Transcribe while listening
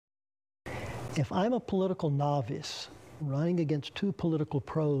If I'm a political novice running against two political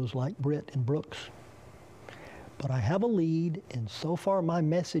pros like Britt and Brooks, but I have a lead and so far my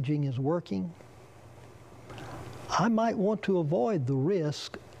messaging is working, I might want to avoid the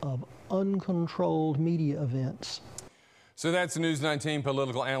risk of uncontrolled media events. So that's News 19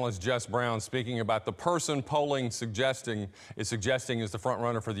 political analyst Jess Brown speaking about the person polling is suggesting is the front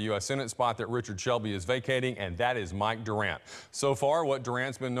runner for the U.S. Senate spot that Richard Shelby is vacating, and that is Mike Durant. So far, what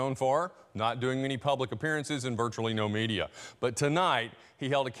Durant's been known for? Not doing many public appearances and virtually no media. But tonight, he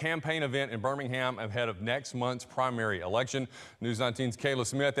held a campaign event in Birmingham ahead of next month's primary election. News 19's Kayla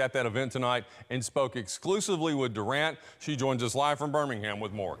Smith at that event tonight and spoke exclusively with Durant. She joins us live from Birmingham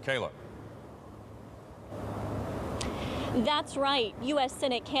with more. Kayla. That's right. U.S.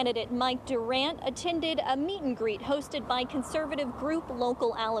 Senate candidate Mike Durant attended a meet and greet hosted by conservative group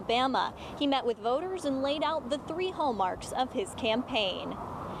Local Alabama. He met with voters and laid out the 3 hallmarks of his campaign.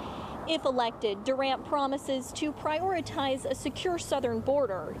 If elected, Durant promises to prioritize a secure southern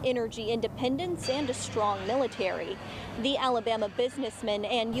border, energy independence, and a strong military. The Alabama businessman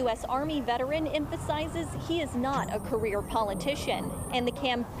and U.S. Army veteran emphasizes he is not a career politician, and the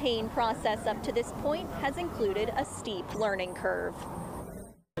campaign process up to this point has included a steep learning curve.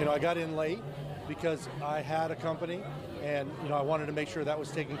 I got in late because I had a company, and I wanted to make sure that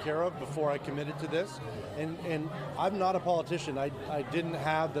was taken care of before I committed to this. And I'm not a politician. I didn't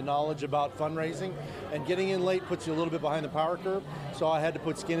have the knowledge about fundraising, and getting in late puts you a little bit behind the power curve, so I had to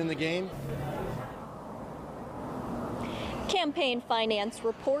put skin in the game. Campaign finance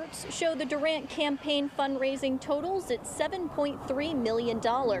reports show the Durant campaign fundraising totals at $7.3 million,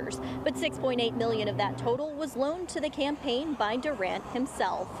 but $6.8 million of that total was loaned to the campaign by Durant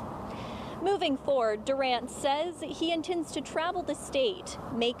himself. Moving forward, Durant says he intends to travel the state,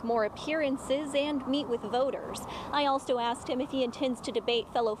 make more appearances, and meet with voters. I also asked him if he intends to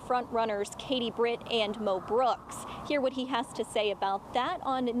debate fellow frontrunners Katie Britt and Mo Brooks. Hear what he has to say about that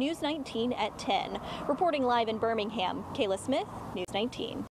on News 19 at 10. Reporting live in Birmingham, Kayla Smith, News 19.